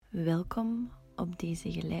Welkom op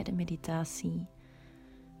deze geleide meditatie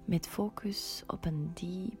met focus op een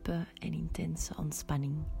diepe en intense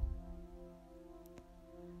ontspanning.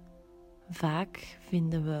 Vaak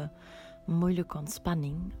vinden we moeilijke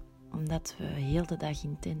ontspanning omdat we heel de dag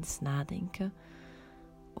intens nadenken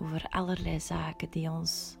over allerlei zaken die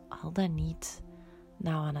ons al dan niet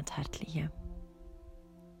nauw aan het hart liggen.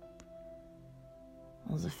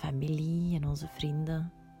 Onze familie en onze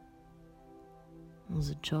vrienden,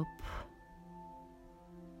 onze job.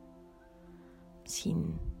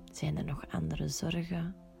 Misschien zijn er nog andere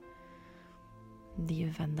zorgen die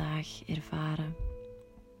we vandaag ervaren.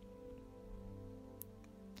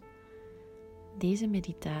 Deze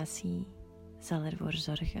meditatie zal ervoor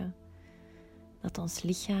zorgen dat ons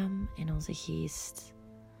lichaam en onze geest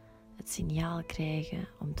het signaal krijgen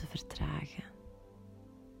om te vertragen.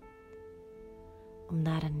 Om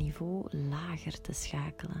naar een niveau lager te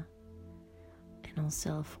schakelen en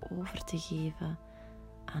onszelf over te geven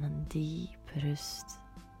aan een diepe rust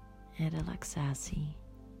en relaxatie.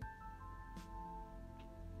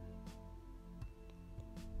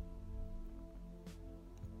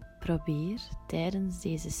 Probeer tijdens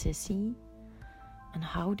deze sessie een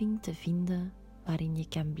houding te vinden waarin je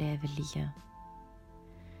kan blijven liggen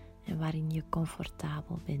en waarin je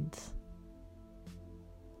comfortabel bent.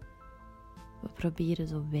 We proberen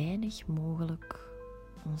zo weinig mogelijk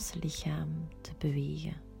ons lichaam te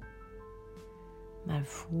bewegen. Maar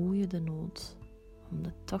voel je de nood om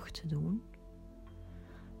het toch te doen,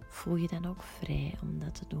 voel je dan ook vrij om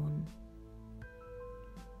dat te doen.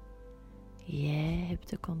 Jij hebt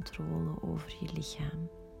de controle over je lichaam.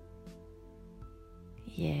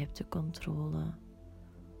 Jij hebt de controle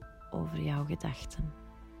over jouw gedachten.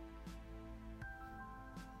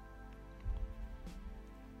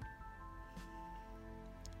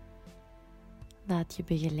 Laat je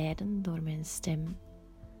begeleiden door mijn stem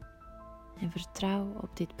en vertrouw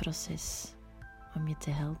op dit proces om je te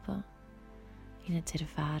helpen in het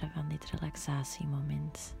ervaren van dit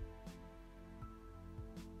relaxatiemoment.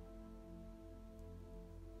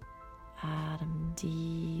 Adem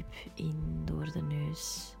diep in door de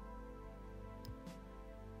neus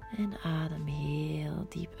en adem heel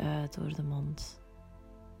diep uit door de mond.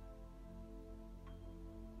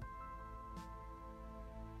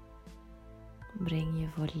 Breng je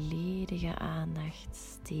volledige aandacht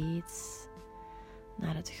steeds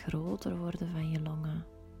naar het groter worden van je longen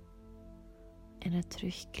en het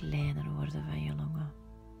terug kleiner worden van je longen.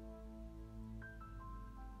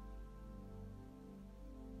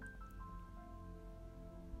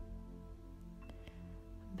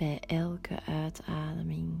 Bij elke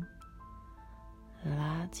uitademing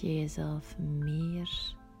laat je jezelf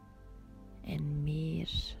meer en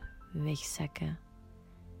meer wegzakken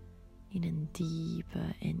in een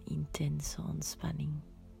diepe en intense ontspanning.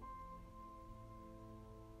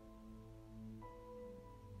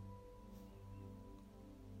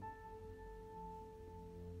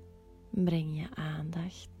 Breng je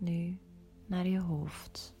aandacht nu naar je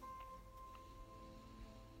hoofd.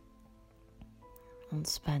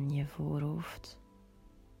 Ontspan je voorhoofd,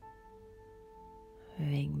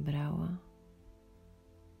 wenkbrauwen,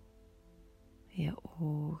 je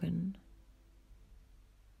ogen.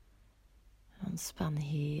 Ontspan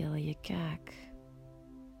heel je kaak.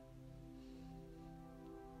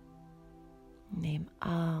 Neem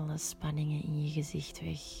alle spanningen in je gezicht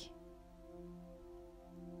weg.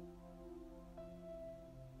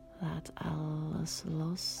 Laat alles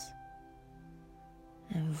los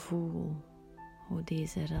en voel hoe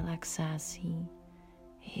deze relaxatie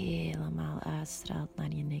helemaal uitstraalt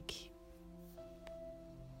naar je nek.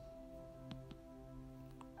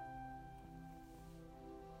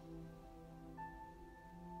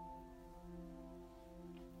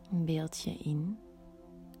 Beeld je in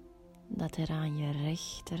dat er aan je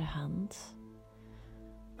rechterhand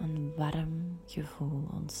een warm gevoel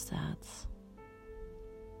ontstaat.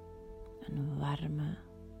 Een warme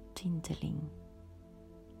tinteling.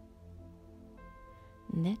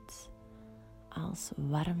 Net als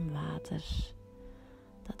warm water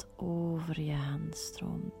dat over je hand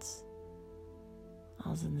stroomt,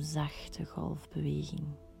 als een zachte golfbeweging.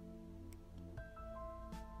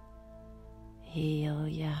 Heel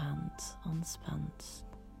je hand ontspant.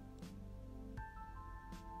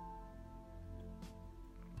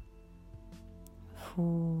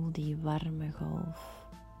 Voel die warme golf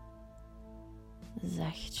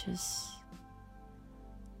zachtjes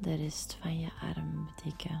de rest van je arm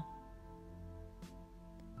bedekken.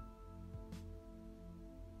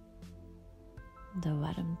 De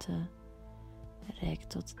warmte reikt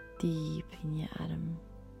tot diep in je arm.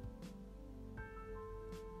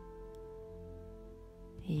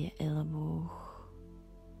 je elleboog,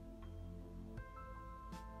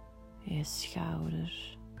 je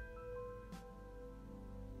schouder,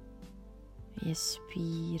 je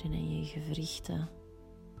spieren en je gewrichten.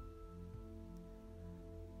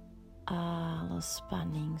 Alle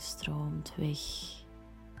spanning stroomt weg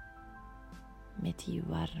met die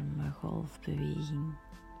warme golfbeweging.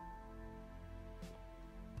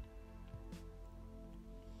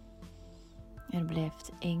 Er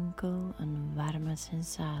blijft enkel een warme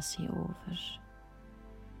sensatie over.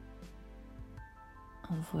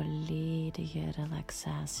 Een volledige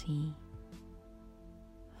relaxatie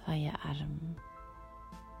van je arm.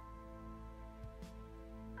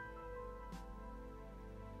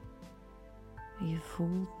 Je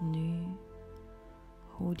voelt nu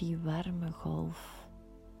hoe die warme golf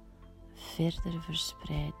verder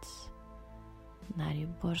verspreidt naar je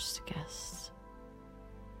borstkas.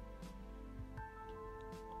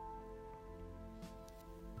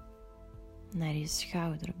 Naar je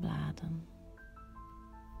schouderbladen.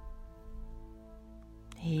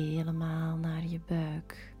 Helemaal naar je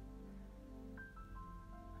buik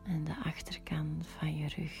en de achterkant van je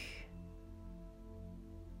rug.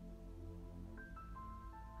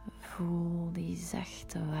 Voel die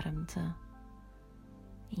zachte warmte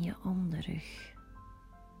in je onderrug.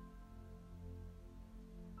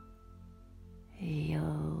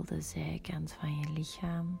 Heel de zijkant van je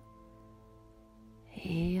lichaam,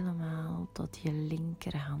 helemaal tot je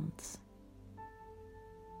linkerhand.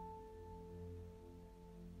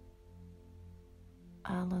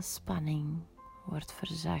 Alle spanning wordt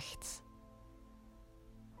verzacht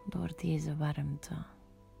door deze warmte.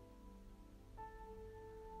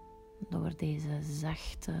 Door deze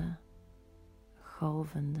zachte,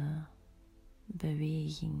 golvende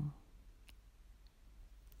beweging.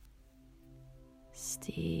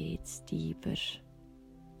 Steeds dieper.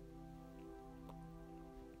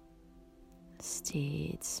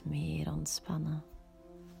 Steeds meer ontspannen.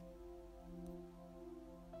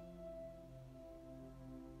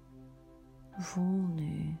 Voel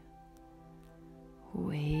nu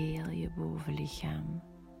hoe heel je bovenlichaam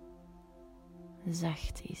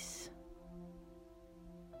zacht is.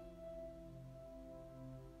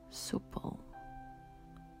 Soepel.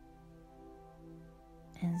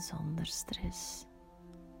 En zonder stress.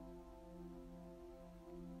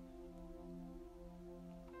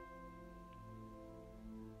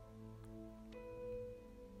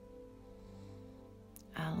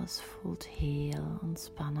 Alles voelt heel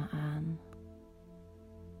ontspannen aan.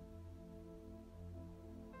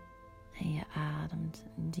 En je ademt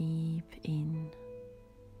diep in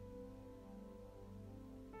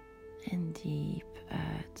en diep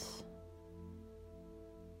uit.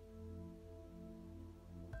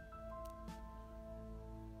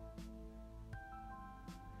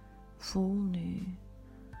 Voel nu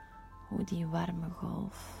hoe die warme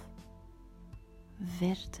golf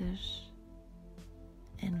verder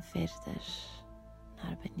en verder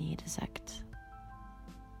naar beneden zakt.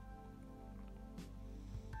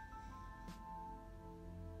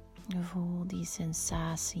 Voel die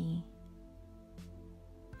sensatie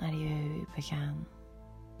naar je heupen gaan,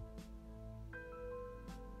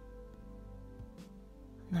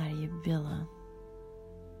 naar je billen.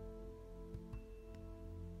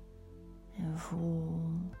 En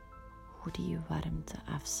voel hoe die warmte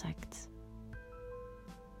afzakt,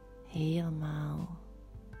 helemaal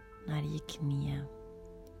naar je knieën.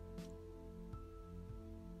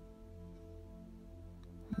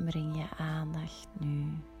 Breng je aandacht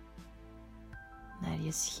nu naar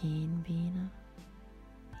je scheenbenen,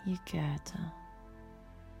 je kuiten.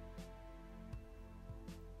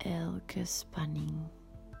 Elke spanning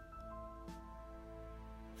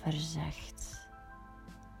verzacht.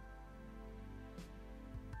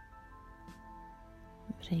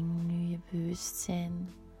 Breng nu je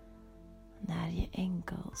bewustzijn naar je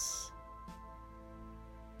enkels.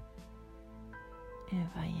 En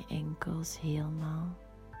van je enkels helemaal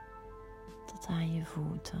tot aan je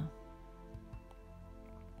voeten.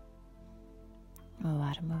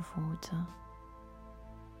 Warme voeten.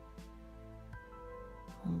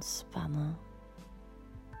 Ontspannen.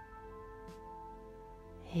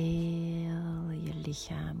 Heel je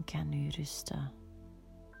lichaam kan nu rusten.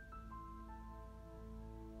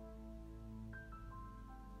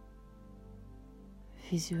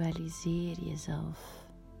 Visualiseer jezelf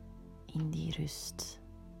in die rust,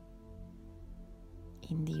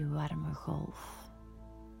 in die warme golf.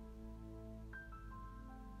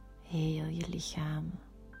 Heel je lichaam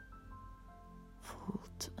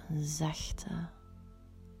voelt een zachte,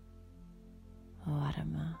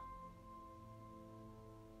 warme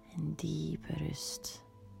en diepe rust.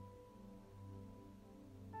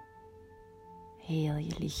 heel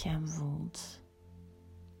je lichaam voelt.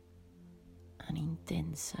 Een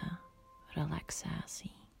intense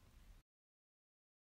relaxatie.